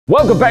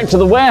Welcome back to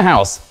the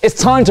warehouse. It's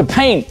time to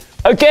paint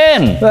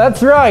again.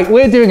 That's right,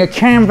 we're doing a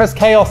canvas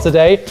chaos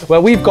today where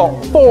we've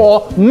got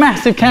 4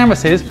 massive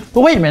canvases.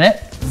 But wait a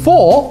minute,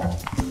 4?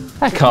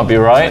 That can't be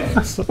right.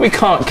 We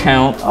can't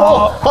count.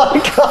 Oh, hi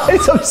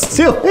guys, I'm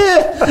still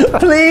here.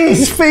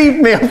 Please feed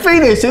me. I'm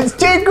finished. It's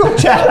Jingle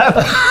Jam.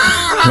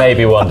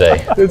 Maybe one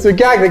day. It's a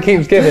gag that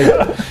keeps giving.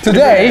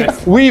 Today,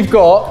 we've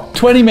got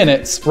 20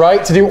 minutes,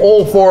 right, to do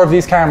all 4 of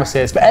these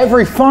canvases. But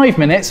every 5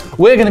 minutes,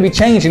 we're going to be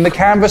changing the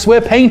canvas we're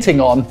painting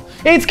on.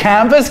 It's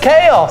canvas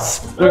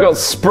chaos. We've got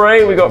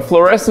spray, we've got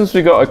fluorescence,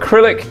 we've got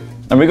acrylic,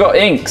 and we've got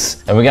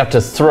inks. And we have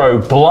to throw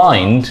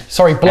blind,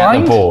 Sorry, blind?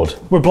 at the board.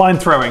 We're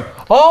blind throwing.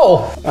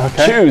 Oh!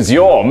 Okay. Choose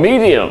your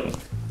medium.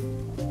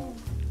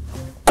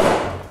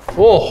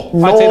 Oh,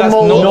 I'd say that's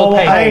normal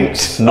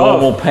paint.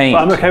 Normal paint.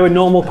 I'm okay with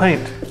normal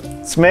paint.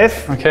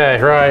 Smith.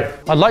 Okay, right.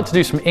 I'd like to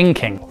do some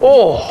inking.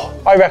 Oh,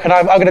 I reckon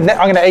I'm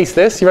gonna ace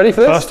this. You ready for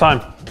this? First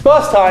time.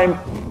 First time.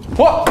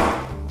 What?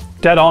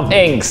 Dead on.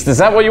 Inks, is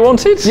that what you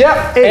wanted?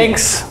 Yep,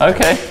 inks.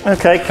 Okay.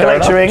 Okay,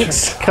 collect your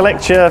inks.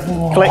 Collect your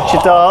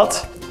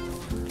dart.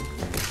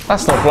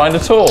 That's not blind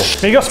at all.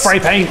 Here you got spray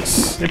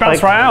paints. You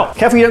bounce right out.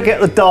 Careful you don't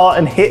get the dart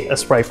and hit a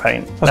spray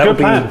paint. That's a good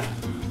plan.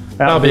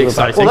 That'll be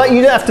exciting. Well, that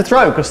you don't have to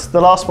throw because the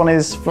last one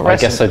is fluorescent.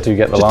 I guess I do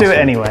get the Just last do it one.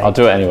 anyway. I'll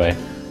do it anyway.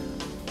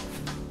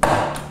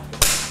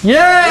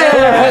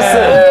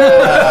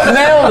 Yeah!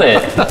 Nailed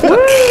it.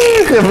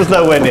 There was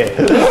nowhere near.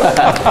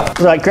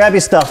 Right, grab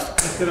your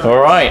stuff. All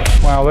right.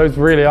 Wow, those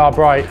really are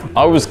bright.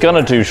 I was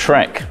gonna do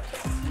Shrek.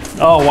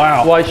 Oh,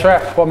 wow. Why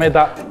Shrek? What made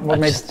that? What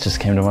made? Just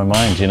came to my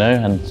mind, you know,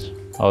 and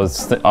I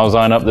was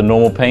eyeing up the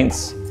normal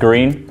paints.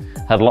 Green,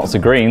 had lots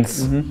of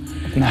greens. Nah.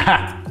 None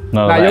of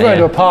Nah, that you're going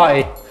here. to a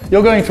party.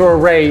 You're going to a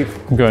rave.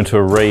 I'm going to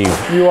a rave.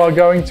 You are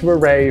going to a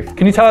rave.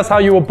 Can you tell us how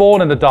you were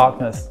born in the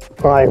darkness?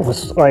 I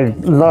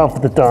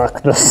love the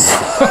darkness.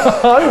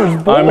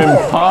 I'm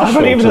impartial I've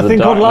got even to a the thing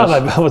called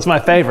darkness. lava. Was my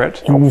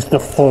favourite. Use the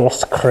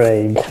Force,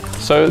 Craig.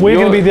 So We're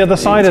going to be the other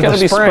side of the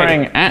He's spray. going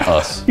to be spraying at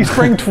us. You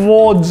spring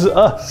towards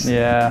us.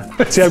 Yeah.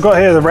 See, I've got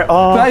here the red.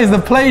 Oh, That is the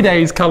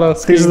Playdays colour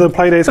scheme. these are the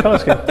Playdays colour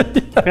scheme.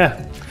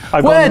 Yeah.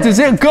 I've Where got does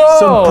it go?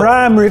 some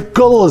primary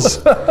colours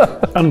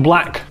and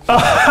black.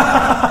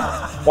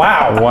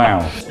 Wow.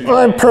 Wow.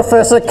 I'm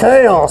Professor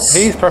Chaos.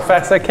 He's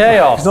Professor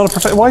Chaos. Not a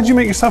professor. Why did you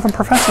make yourself a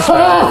professor?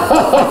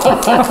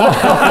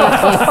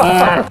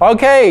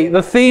 Okay,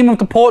 the theme of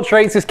the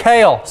portraits is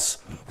chaos.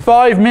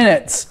 5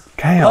 minutes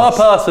Chaos.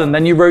 per person,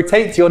 then you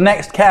rotate to your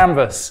next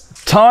canvas.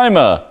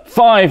 Timer,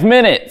 5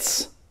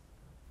 minutes.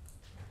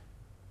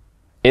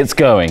 It's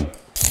going.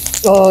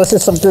 Oh, this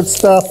is some good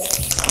stuff.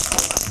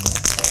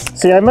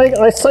 See,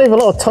 I save a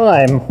lot of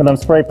time when I'm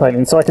spray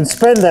painting, so I can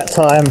spend that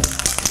time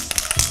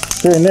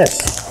doing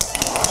this.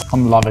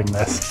 I'm loving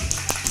this.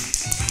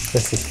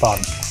 This is fun.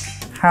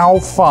 How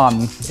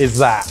fun is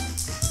that?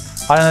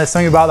 I don't know,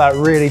 something about that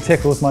really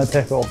tickles my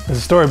pickle. There's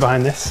a story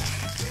behind this.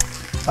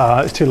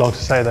 It's too long to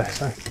say though,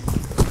 so.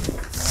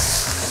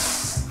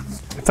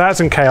 If that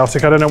isn't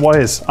chaotic, I don't know what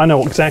is. I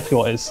know exactly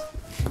what is.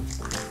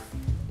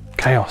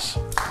 Chaos.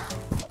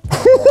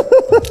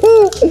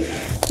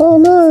 Oh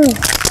no.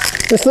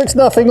 This looks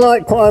nothing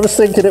like what I was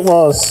thinking it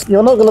was.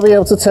 You're not going to be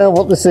able to tell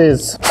what this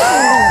is.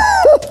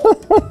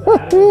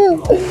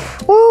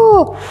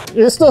 Oh,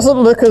 this doesn't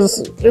look as...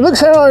 It looks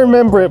how I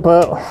remember it,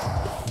 but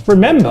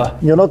Remember?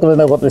 you're not going to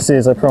know what this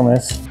is, I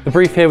promise. The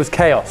brief here was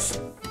chaos.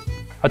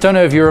 I don't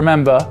know if you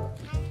remember,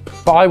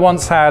 but I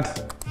once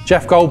had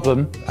Jeff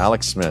Goldblum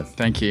Alex Smith.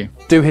 Thank you.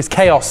 do his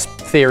chaos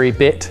theory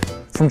bit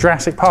from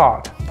Jurassic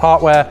Park.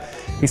 Part where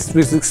he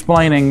was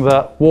explaining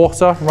the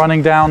water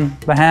running down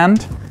the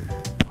hand.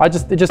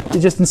 It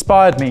just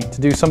inspired me to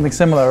do something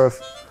similar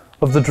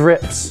of the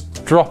drips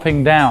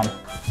dropping down.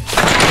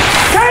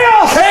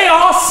 Chaos!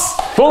 Chaos!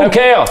 Full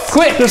chaos.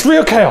 Quick! There's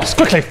real chaos.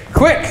 Quickly.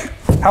 Quick!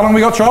 How long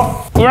we got,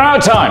 Trot? We're out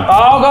of time.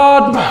 Oh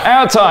God!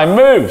 Out of time.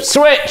 Move.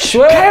 Switch.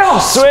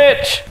 Chaos!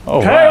 Switch.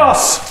 Oh,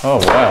 Chaos! Wow.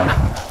 Oh,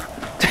 wow.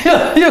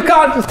 You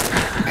can't.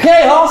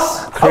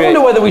 Chaos! I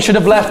wonder whether we should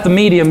have left the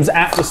mediums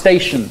at the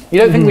station. You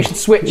don't think we should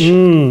switch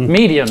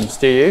mediums,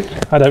 do you?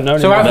 I don't know.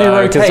 So anymore. after you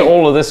No, because rotate.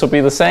 all of this will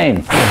be the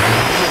same.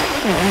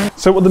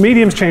 So what the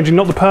medium's changing,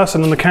 not the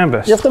person on the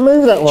canvas. You have to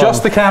move that one.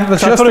 Just the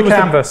canvas. I Just thought the it was the-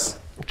 canvas.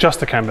 Just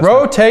the canvas.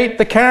 Rotate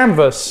the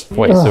canvas.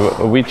 Wait, so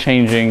are we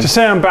changing? To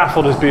say I'm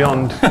baffled is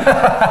beyond.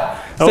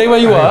 Stay where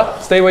you were.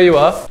 Stay where you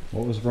were.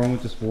 What was wrong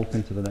with just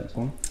walking to the next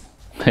one?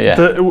 Yeah. I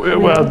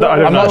don't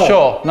I'm know. not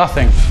sure.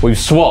 Nothing. We've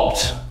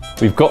swapped.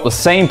 We've got the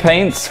same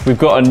paints. We've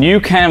got a new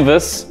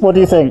canvas. What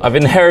do you think? I've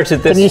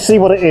inherited this. Can you see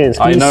what it is?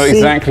 Can I you know see-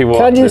 exactly what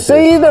Can you this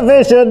see the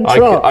vision,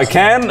 Trot? I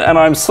can, and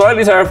I'm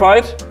slightly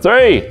terrified.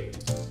 3,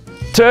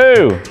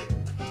 2,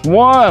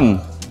 1.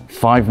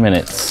 5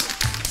 minutes.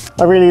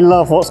 I really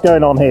love what's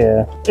going on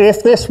here.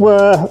 If this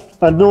were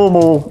a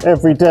normal,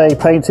 everyday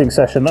painting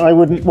session, I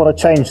wouldn't want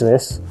to change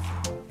this.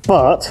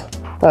 But,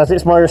 as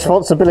it's my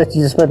responsibility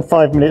to spend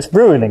 5 minutes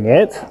ruining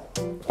it,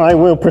 I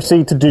will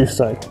proceed to do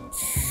so.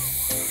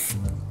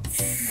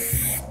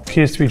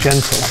 Appears to be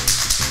gentle.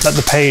 Let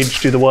the page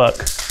do the work.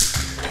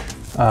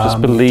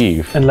 Just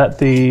believe. And let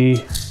the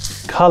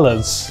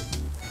colours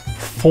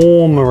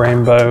form a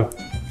rainbow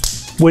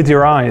with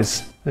your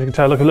eyes. As you can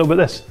tell, look a little bit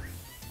at this.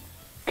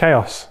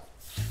 Chaos.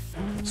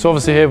 So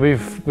obviously here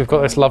we've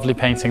got this lovely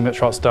painting that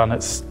Trot's done.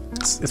 It's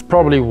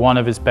probably one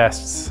of his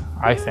best,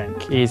 I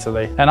think,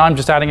 easily. And I'm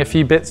just adding a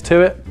few bits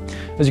to it.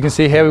 As you can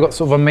see here, we've got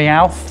sort of a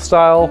Meowth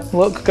style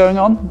look going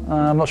on.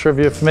 I'm not sure if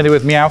you're familiar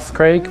with Meowth,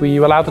 Craig. Were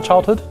you allowed a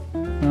childhood?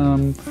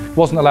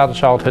 Wasn't allowed a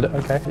childhood,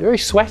 okay. You're very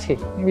sweaty.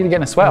 You're really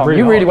getting a sweat on.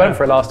 You really went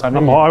for it last time,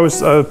 didn't you? I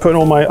was putting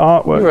all my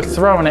artwork. You were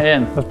throwing it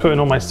in. I was putting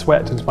all my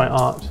sweat into my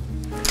art.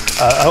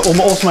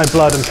 Also my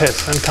blood and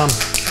piss and cum.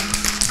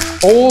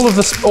 All of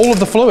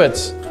the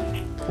fluids.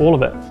 All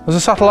of it. There's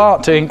a subtle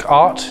art to ink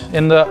art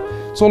in that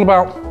it's all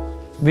about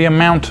the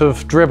amount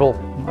of dribble,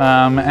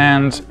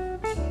 and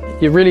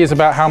it really is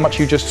about how much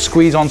you just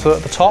squeeze onto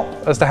the top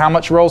as to how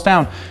much rolls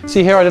down.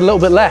 See here, I did a little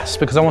bit less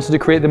because I wanted to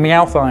create the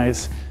Meowth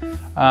eyes.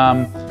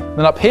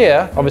 Then up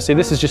here, obviously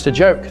this is just a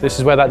joke. This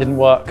is where that didn't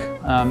work.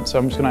 So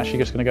I'm just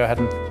gonna go ahead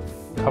and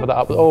cover that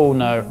up. Oh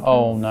no,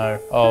 oh no,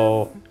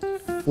 oh.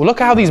 Well,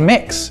 look at how these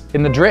mix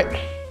in the drip.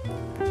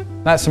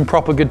 That's some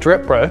proper good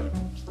drip, bro.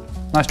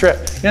 Nice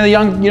drip. You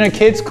know the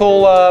kids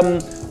call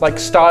like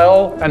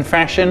style and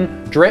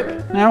fashion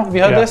drip now? Have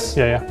you heard this?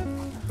 Yeah.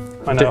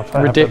 I know.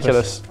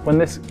 Ridiculous. When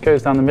this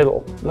goes down the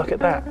middle, look at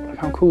that. Look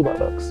how cool that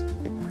looks.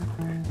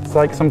 It's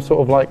like some sort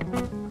of like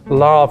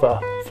lava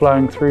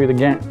flowing through the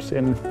gaps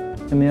in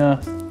the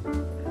earth.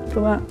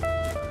 Look at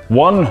that.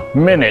 1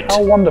 minute.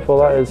 How wonderful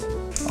that is.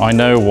 I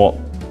know what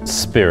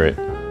spirit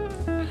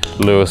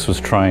Lewis was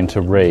trying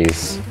to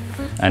raise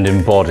and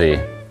embody.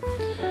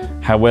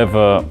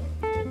 However,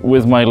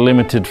 with my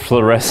limited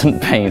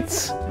fluorescent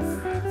paints,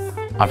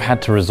 I've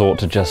had to resort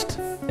to just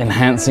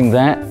enhancing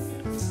that.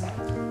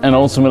 And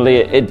ultimately,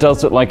 it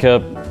does look like a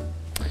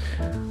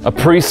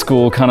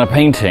preschool kind of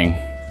painting.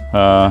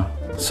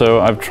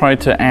 So I've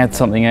tried to add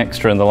something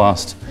extra in the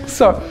last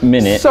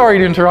minute. Sorry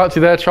to interrupt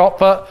you there, Trot,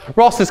 but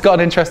Ross has got an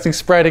interesting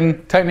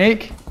spreading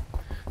technique.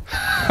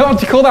 What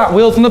do you call that?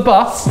 Wheels on the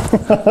bus?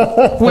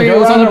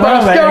 Wheels on the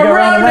bus go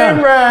round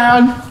and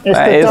round.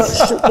 It's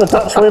the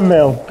Dutch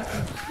windmill.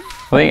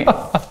 I think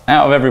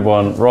out of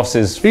everyone, Ross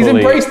is He's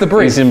embraced the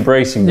brief. He's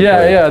embracing the brief.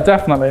 Yeah,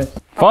 definitely.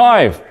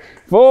 5,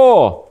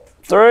 4,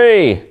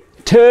 3,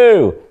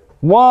 2,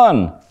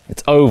 1.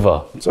 It's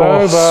over. It's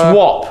over.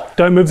 Swap.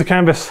 Don't move the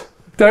canvas.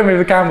 Don't move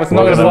the canvas. I'm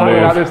not going to gonna fly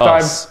it out move this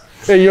time. us.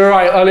 Yeah, you're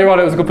right. Earlier on,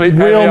 it was a complete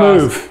pain in Wheel the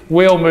arse. move.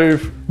 Wheel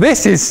move.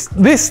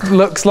 This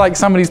looks like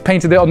somebody's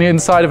painted it on the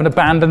inside of an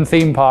abandoned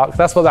theme park.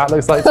 That's what that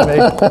looks like to me.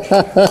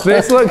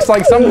 This looks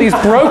like somebody's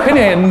broken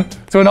in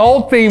to an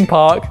old theme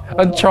park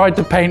and tried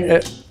to paint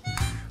it.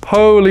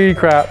 Holy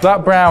crap,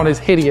 that brown is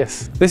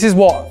hideous. This is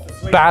what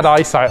bad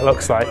eyesight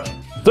looks like.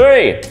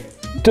 3,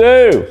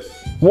 2,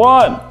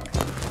 1.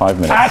 5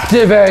 minutes.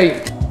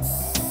 Activate!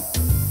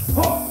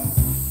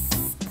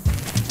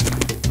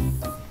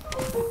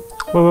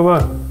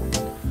 Whoa.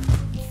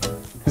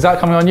 Is that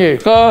coming on you?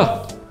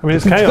 I mean,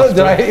 it's chaos.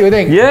 Did I hit you with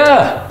ink?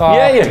 Yeah. Oh,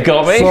 Yeah, you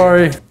got me.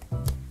 Sorry.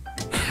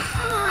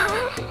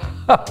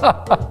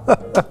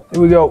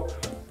 Here we go.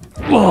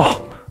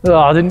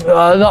 I didn't.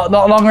 Not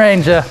long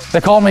ranger. They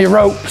call me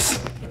Ropes.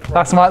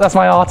 That's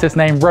my artist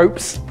name,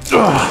 Ropes.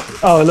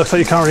 Oh, it looks like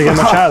you can't really get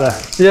much out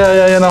of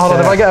there. Yeah. No, hold on.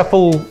 If I get a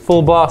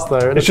full blast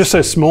though, It's just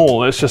so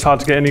small. It's just hard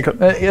to get any.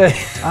 yeah.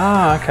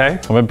 Ah, okay.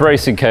 I'm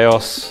embracing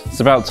chaos. It's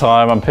about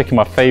time. I'm picking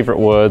my favorite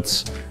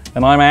words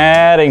and I'm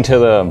adding to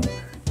them.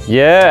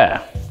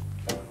 Yeah.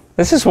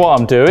 This is what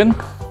I'm doing.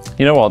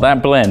 You know what?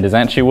 That blend is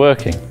actually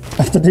working.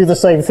 I have to do the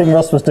same thing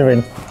Ross was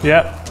doing.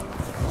 Yeah.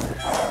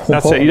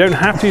 That's it. You don't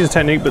have to use a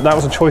technique, but that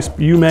was a choice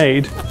you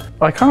made.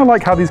 I kind of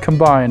like how these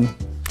combine.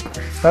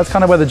 That's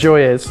kind of where the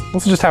joy is.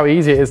 Also just how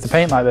easy it is to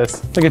paint like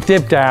this. Like a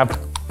dib dab.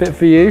 Bit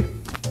for you,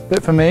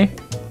 bit for me.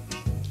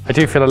 I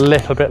do feel a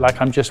little bit like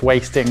I'm just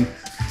wasting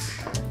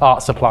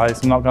art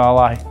supplies, I'm not gonna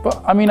lie.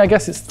 But I mean, I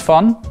guess it's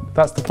fun.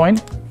 That's the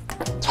point.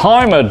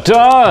 Timer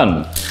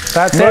done.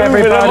 That's it, Move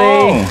it everybody.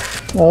 along.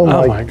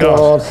 Oh my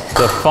god.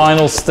 The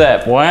final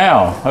step.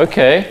 Wow.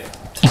 Okay.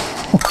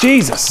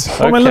 Jesus.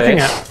 What am I looking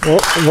at?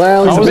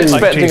 Well, I was bit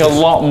like expecting a Jesus.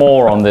 lot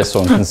more on this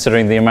one,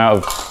 considering the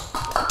amount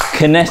of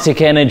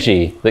kinetic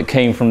energy that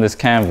came from this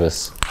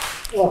canvas.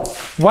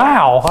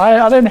 Wow,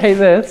 I don't hate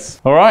this.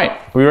 All right,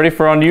 are we ready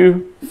for our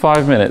new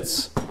 5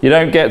 minutes? You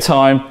don't get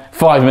time.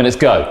 5 minutes,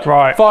 go.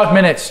 Right. 5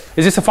 minutes.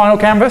 Is this the final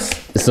canvas?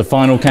 It's the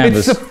final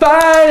canvas. It's the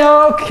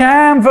final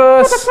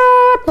canvas.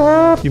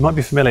 You might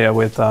be familiar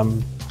with a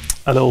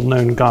little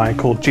known guy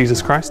called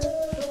Jesus Christ.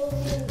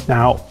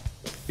 Now,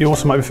 you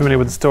also might be familiar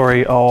with the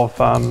story of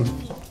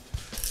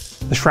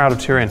the Shroud of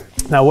Turin.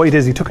 Now, what he did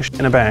is he took a shit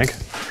in a bag,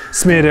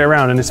 smeared it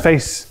around, and his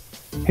face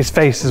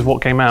is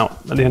what came out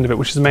at the end of it,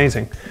 which is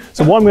amazing.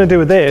 So what I'm going to do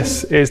with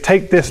this is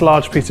take this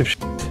large piece of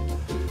shit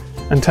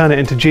and turn it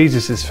into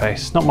Jesus's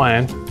face, not my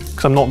own,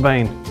 because I'm not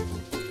vain,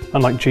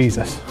 unlike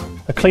Jesus.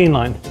 A clean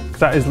line,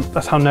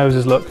 that's how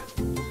noses look.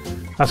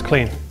 That's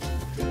clean.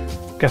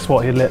 Guess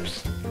what? Your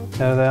lips.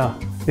 There they are.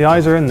 The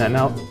eyes are in there.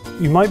 Now,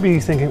 you might be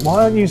thinking,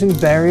 why aren't you using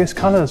various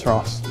colours,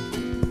 Ross?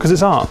 Because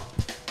it's art.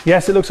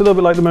 Yes, it looks a little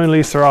bit like the Mona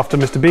Lisa after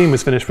Mr. Bean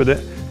was finished with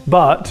it,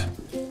 but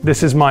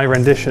this is my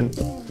rendition.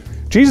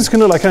 Jesus can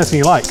look like anything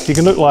you like. He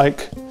can look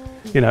like,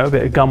 you know, a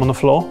bit of gum on the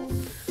floor,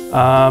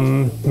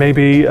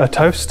 maybe a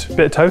bit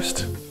of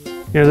toast,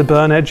 you know, the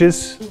burn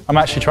edges. I'm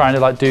actually trying to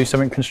like do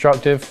something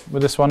constructive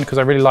with this one because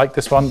I really like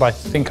this one, but I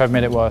think I've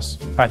made it worse.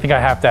 I think I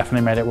have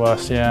definitely made it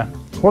worse, yeah.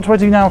 What do I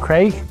do now,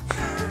 Craig?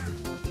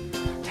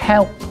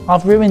 Help,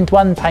 I've ruined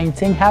one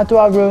painting. How do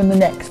I ruin the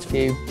next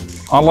few?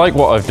 I like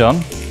what I've done.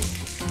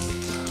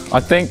 I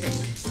think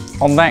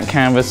on that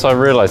canvas I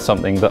realised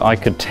something, that I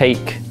could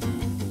take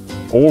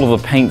all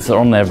of the paints that are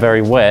on there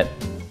very wet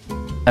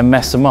and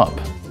mess them up.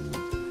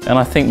 And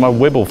I think my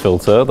Wibble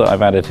filter that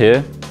I've added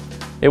here,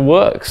 it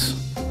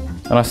works.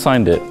 And I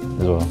signed it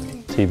as well,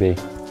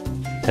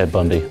 TB, Ted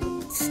Bundy.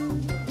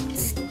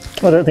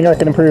 I don't think I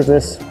can improve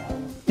this.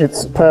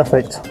 It's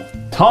perfect.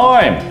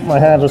 Time! My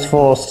hand was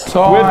forced.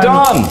 We're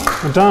done!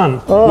 We're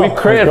done. Oh, We've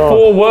created my God.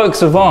 4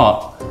 works of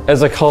art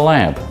as a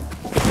collab.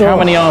 How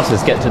many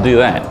artists get to do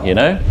that, you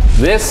know?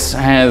 This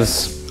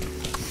has,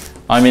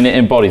 I mean, it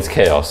embodies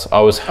chaos. I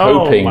was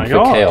hoping my for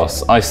God.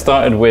 chaos. I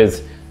started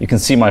with, you can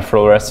see my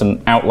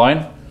fluorescent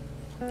outline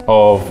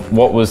of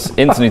what was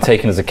instantly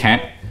taken as a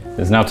cat.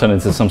 It's now turned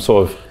into some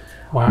sort of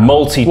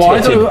multi-titted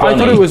I thought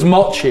bunny. it was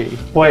mochi.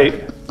 Wait,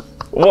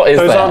 What is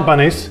those that? aren't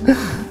bunnies.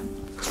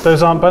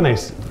 Those aren't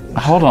bunnies.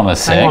 Hold on a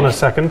sec. Hang on a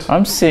second.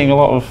 I'm seeing a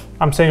lot of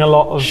I'm seeing a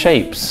lot of.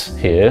 shapes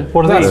here.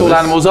 What are That's these? all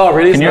animals are,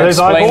 really, Can isn't you it? those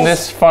explain eyeballs?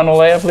 this final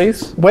layer,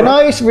 please? When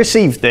I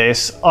received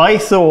this, I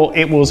thought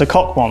it was a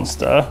cock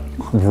monster.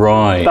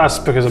 Right. That's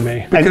because of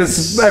me.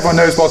 Because everyone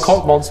knows what a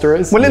cock monster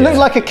is. Well, it looked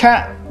like a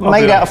cat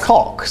made be out of honest.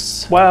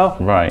 cocks. Well,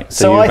 Right.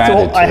 So you've I added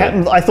thought to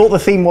it. I thought the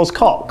theme was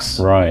cocks.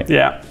 Right.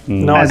 yeah.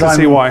 No, I As can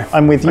see why.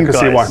 I'm with you I can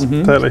see why.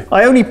 guys. Totally.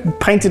 I only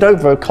painted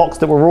over cocks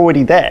that were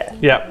already there.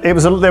 Yeah. There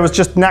was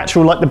just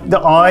natural, like the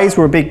eyes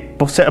were a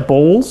big set of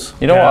balls.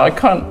 You know Yeah.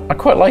 what? I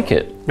quite like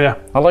it. Yeah.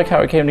 I like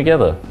how it came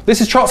together. This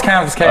is Trot's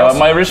Canvas Chaos.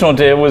 My original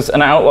idea was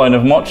an outline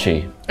of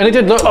mochi. and it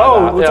did look like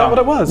Oh, that. was Yeah. that what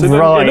it was? It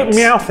Right. looked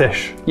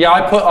Meowthish. Yeah,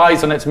 I put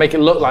eyes on it to make it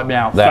look like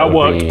Meowth. That That would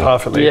worked be-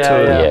 perfectly Yeah,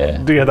 to yeah.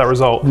 get that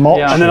result.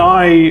 Yeah. And then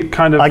I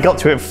kind of. I got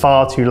to it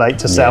far too late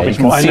to Yeah, salvage you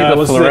can my. see it the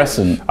was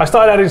fluorescent. I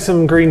started adding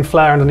some green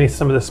flare underneath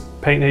some of this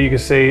paint here. You can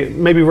see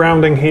maybe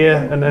rounding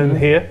here and then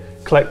here,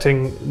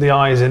 collecting the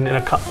eyes in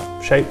a cup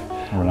shape.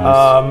 Oh,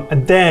 nice.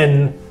 And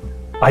then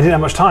I didn't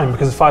have much time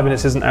because 5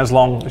 minutes isn't as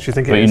long as you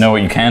think it But is. you know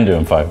what you can do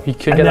in 5. You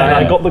could and get then that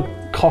I in. got the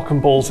cock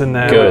and balls in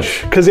there. Good.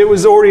 Because it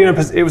was already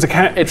it was a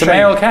cat. It's a shape.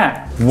 male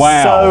cat.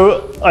 Wow.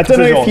 So I don't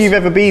know yours. if you've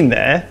ever been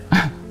there,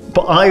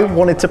 but I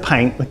wanted to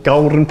paint the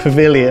Golden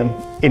Pavilion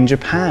in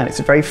Japan. It's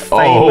a very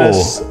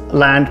famous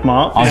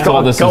landmark. I It's thought got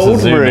a this was a gold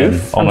zoom in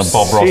roof, on a Bob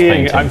Ross Seeing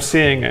painting. it, I'm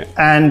seeing it.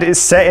 and it's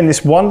set in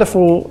this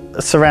wonderful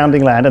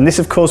surrounding land. And this,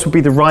 of course, would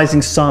be the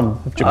rising sun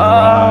of Japan.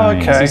 Ah,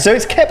 okay. So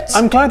it's kept.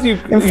 I'm glad you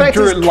In fact,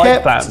 drew it's it like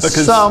kept that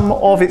because some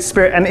of its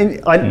spirit,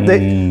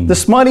 and the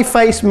smiley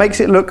face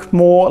makes it look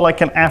more like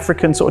an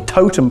African sort of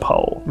totem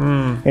pole, in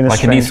a Like an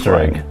strange Easter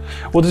way. egg.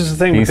 well, this is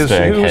the thing Easter because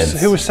egg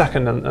heads. who was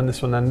second on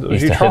this one then? Was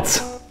Easter you Trot?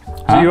 heads.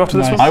 Were you after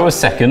this one? I was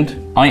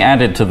second. I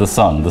added to the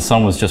sun. The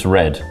sun was just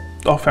red.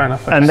 Oh, fair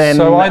enough. And then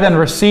So I then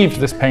received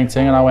this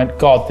painting and I went,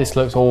 God, this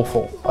looks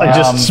awful. I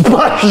just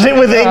splashed it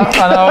with ink.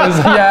 And I was,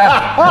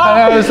 yeah, and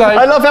I was like,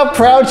 I love how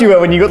proud you were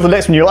when you got the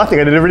next one. You're like, I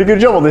think I did a really good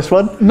job on this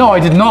one. no, I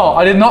did not.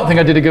 I did not think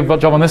I did a good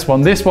job on this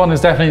one. This one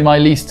is definitely my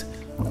least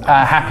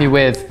happy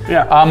with.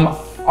 Yeah.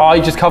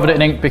 I just covered it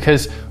in ink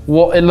because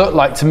what it looked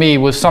like to me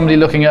was somebody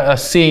looking at a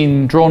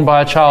scene drawn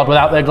by a child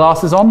without their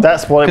glasses on.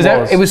 That's what it 'Cause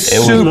was. It was It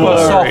was super blurry.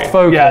 soft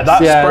focus. Yeah, that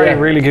spray yeah.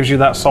 really gives you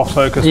that soft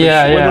focus. Yeah,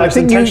 which, yeah. whether I it's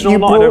think intentional you or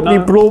not, I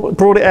don't know.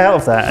 brought it out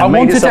of that. And I made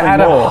wanted it to something add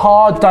more. a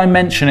hard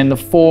dimension in the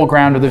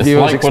foreground of the It's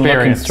viewer's like we're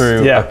looking experience.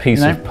 through Yeah. a piece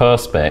You know? of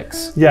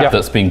perspex Yeah.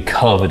 that's been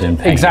covered in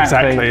paint.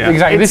 Exactly, yeah.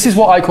 exactly. This is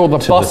what I call the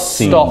the bus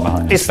scene stop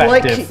behind it. It's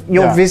like perspective.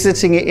 you're Yeah.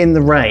 visiting it in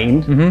the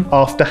rain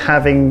after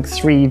having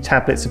 3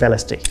 tablets of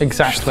LSD.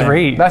 Exactly.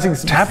 3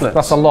 That's tablets.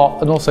 That's a lot,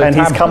 and also And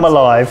he's tablets. come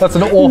alive. That's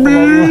an awful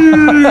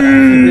lot.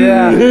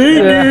 yeah,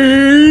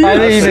 yeah.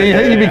 I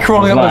think you'd be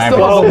crawling up the,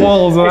 Well, up the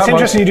walls. of It's that one.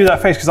 interesting you do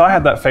that face because I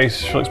had that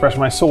facial expression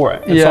when I saw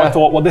it. And so Yeah. I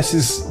thought, well,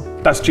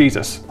 that's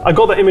Jesus. I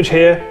got that image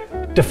here,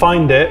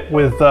 defined it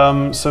with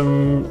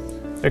some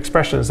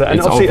expressions there. And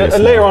It's obviously, obvious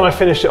later now. on, I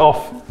finished it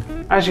off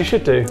as you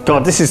should do.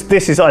 God, this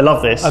is. I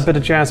love this. A bit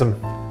of jasm.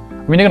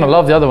 I mean, you're gonna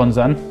love the other ones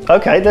then.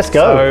 Okay, let's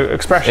go. So,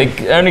 expression.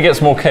 It only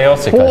gets more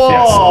chaotic, I think.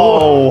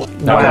 Whoa!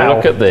 Now Wow.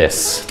 look at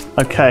this.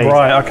 Okay.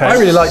 Right, okay. I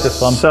really like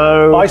this one.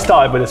 So I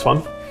started with this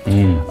one.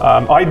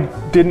 I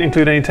didn't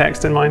include any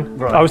text in mine.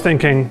 Right. I was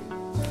thinking,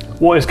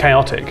 what is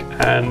chaotic?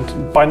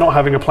 And by not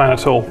having a plan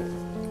at all,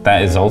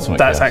 That is ultimate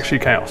that's chaos. actually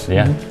chaos.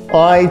 Yeah.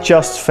 I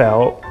just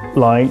felt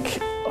like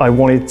I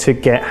wanted to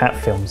get hat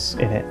films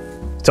in it.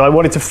 So I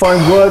wanted to find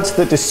words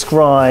that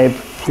describe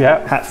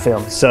Yeah, hat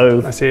films.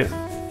 So I see it.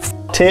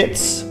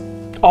 tits,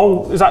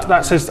 Oh, is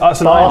that's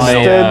an Oh, I.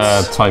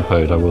 yeah.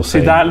 Typoed, I will say.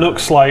 That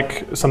looks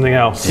like something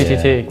else.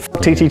 TTT.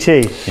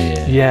 TTT,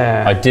 Yeah.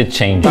 Yeah. I did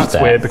change That's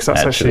that. weird because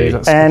that's actually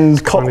that's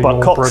and kind of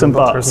your cocks bread and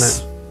butter, butts.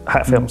 isn't it?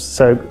 hat films.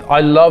 So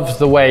I love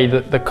the way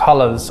that the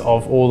colours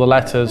of all the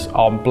letters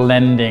are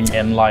blending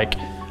in like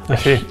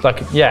it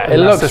that's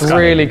looks this guy.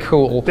 really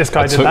cool. This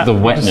guy I did took that. the You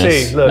can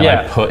wetness see, look. and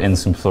Yeah. I put in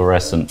some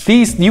fluorescent.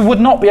 These, you would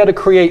not be able to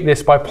create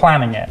this by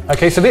planning it.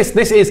 Okay, so this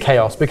is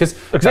chaos because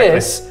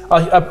this,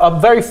 a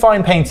very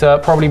fine painter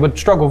probably would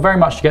struggle very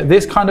much to get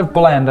this kind of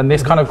blend and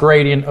this kind of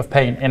gradient of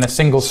paint in a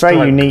single it's very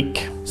stroke.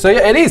 unique. So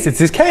yeah, it is. It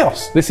is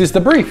chaos. This is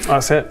the brief.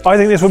 That's it. I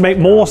think this would make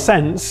more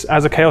sense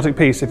as a chaotic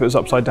piece if it was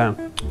upside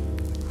down.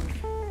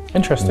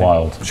 Interesting.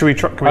 Wild. Should we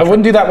try? Can we I try?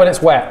 wouldn't do that when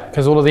it's wet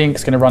because all of the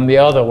ink's going to run the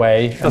other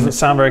way. Doesn't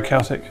sound very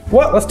chaotic.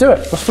 What? Let's do it.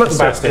 Let's flip the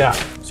basket. Yeah.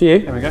 See you.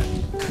 There we go.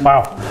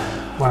 Wow.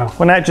 Wow.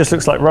 Well, now it just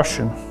looks like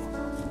Russian.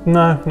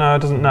 No, it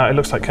doesn't. No, it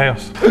looks like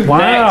chaos.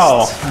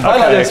 Wow. I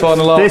like this one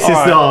a lot. This is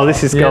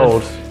this is Yeah.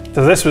 gold.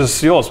 So this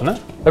was yours, wasn't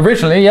it?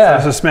 Originally, yeah.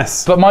 This is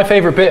Smith's. But my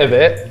favourite bit of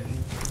it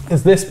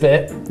is this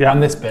bit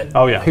and this bit.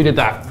 Oh, yeah. Who did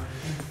that?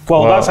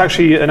 Well, that's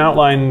actually an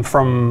outline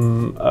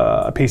from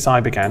a piece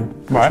I began,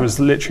 which was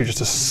literally just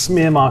a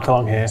smear mark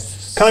along here,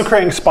 kind of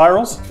creating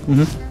spirals.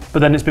 But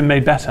then it's been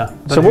made better.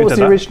 So what was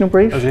the original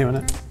brief? That was you,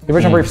 wasn't it? The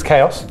original brief is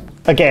chaos.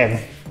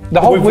 Again.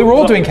 We were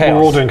all doing chaos. We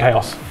were all doing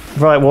chaos.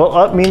 Right. Well,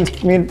 I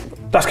mean,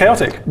 That's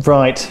chaotic.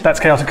 right. That's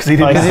chaotic because he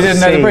didn't. Because he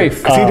didn't know the see. brief.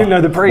 Because he didn't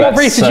know the brief. What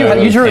brief did you so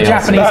have? You drew a chaotic.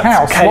 Japanese That's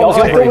house. What was chaotic.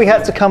 your I thought brief? we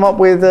had to come up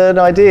with an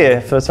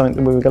idea for something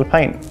that we were going to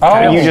paint. Oh.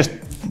 And you just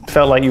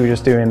felt like you were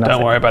just doing nothing.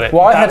 Don't worry about it.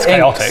 Well, I That's had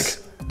chaotic. inks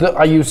that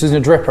I used as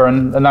a dripper,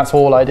 and that's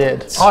all I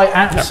did. I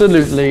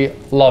absolutely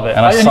love it.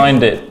 And I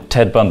signed it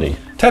Ted Bundy.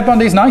 Ted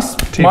Bundy's nice.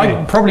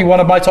 TV. Probably one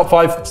of my top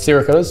 5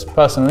 serial killers,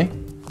 personally.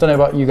 Don't know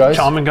about you guys.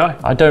 Charming guy.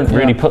 I don't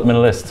really put them in a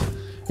list.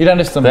 You don't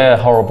list them. They're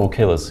horrible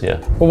killers,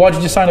 yeah. Well, why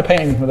did you sign a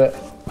painting with it?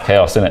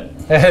 Chaos,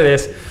 innit? There it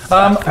is.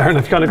 Fair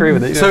enough. You can't agree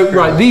with it. So,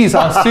 right, these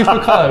are super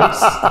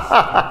close.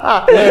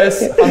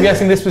 Lewis, I'm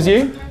guessing this was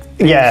you?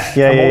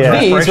 Yeah.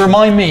 These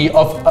remind me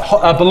of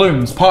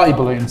balloons, party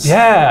balloons.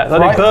 Yeah, that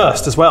Right. they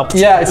burst as well.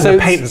 Yeah, And so the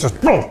paint is just.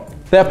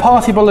 they're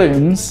party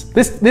balloons.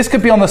 This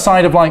could be on the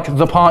side of like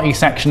the party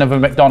section of a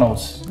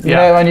McDonald's. You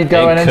Yeah, know, when you'd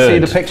go it in and see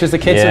could. the pictures the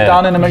kids Yeah. have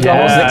done in a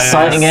McDonald's. It's an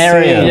exciting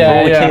area for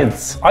all the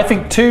kids. I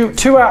think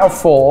two out of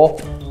 4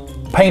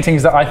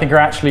 paintings that I think are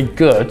actually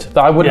good,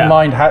 that I wouldn't Yeah.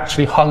 mind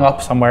actually hung up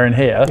somewhere in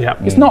here. Yeah.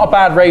 It's not a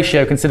bad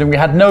ratio considering we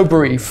had no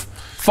brief,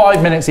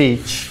 5 minutes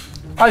each.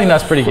 I think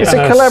that's pretty good. It's a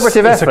No, collaborative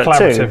it's a effort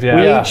collaborative, too. yeah.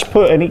 We Yeah. each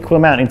put an equal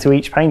amount into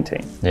each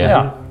painting.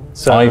 Yeah.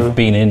 So I've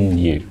been in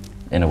you,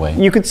 in a way.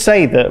 you could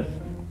say that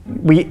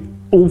we,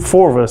 all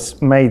 4 of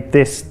us, made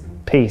this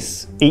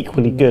piece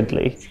equally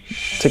goodly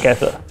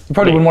together. You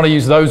probably wouldn't want to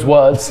use those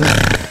words.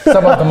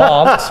 Some of them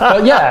aren't,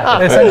 but yeah,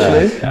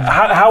 essentially.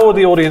 How will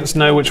the audience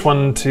know which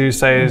one to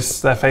say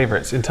is their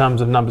favourites in terms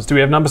of numbers? Do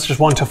we have numbers just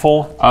 1 to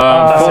 4?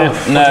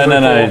 That's it.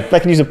 No. They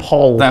can use a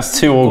poll. That's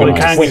too We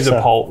organised. can use a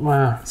Twitter. poll.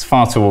 Well, It's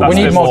far too We organised.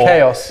 need bit more more-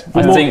 chaos.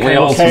 I think we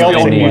chaos on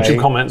ultimately on need YouTube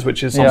comments,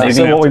 which is Yeah. something.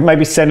 So what, we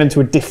maybe send them to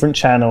a different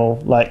channel,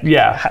 like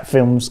Yeah. Hat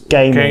Films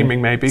Gaming.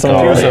 Gaming maybe. Something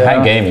Confuse like it. that.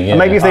 Hat gaming, yeah. And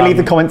maybe if they leave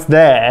the comments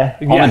there,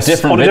 On a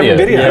different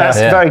video.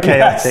 that's Yeah. very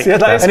chaotic. Yeah,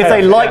 that is and if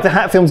they chaotic, like the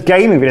Hat Films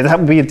gaming video, that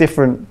would be a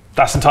different.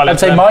 That's entirely. I'd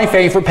say my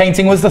favourite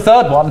painting was the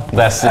 3rd one.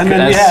 That's And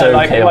then that's so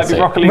like chaotic.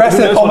 broccoli. The rest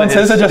who of the knows what it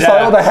commenters is? are just Yeah.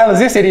 like, what the hell is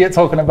this idiot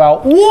talking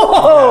about?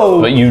 Whoa!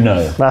 But you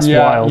know. That's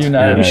Yeah, wild. you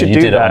know. You should you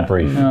do did it that. on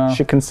brief. You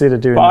should consider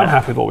doing But I'm that.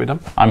 happy with what we've done.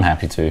 I'm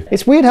happy to.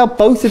 It's weird how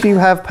both of you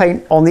have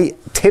paint on the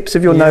tips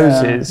of your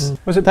noses.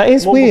 Was it? That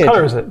is what weird. What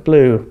colour is it?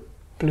 Blue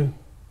Blue.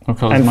 What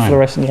colour's and mine?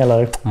 fluorescent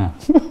yellow.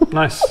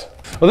 Nice.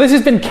 Well, this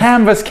has been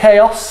Canvas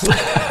Chaos.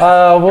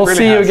 We'll really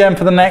see you has. again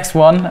for the next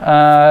one.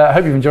 I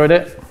hope you've enjoyed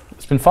it.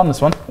 It's been fun,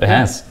 this one. It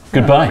has.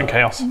 Goodbye.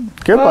 Chaos.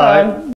 Goodbye. Bye.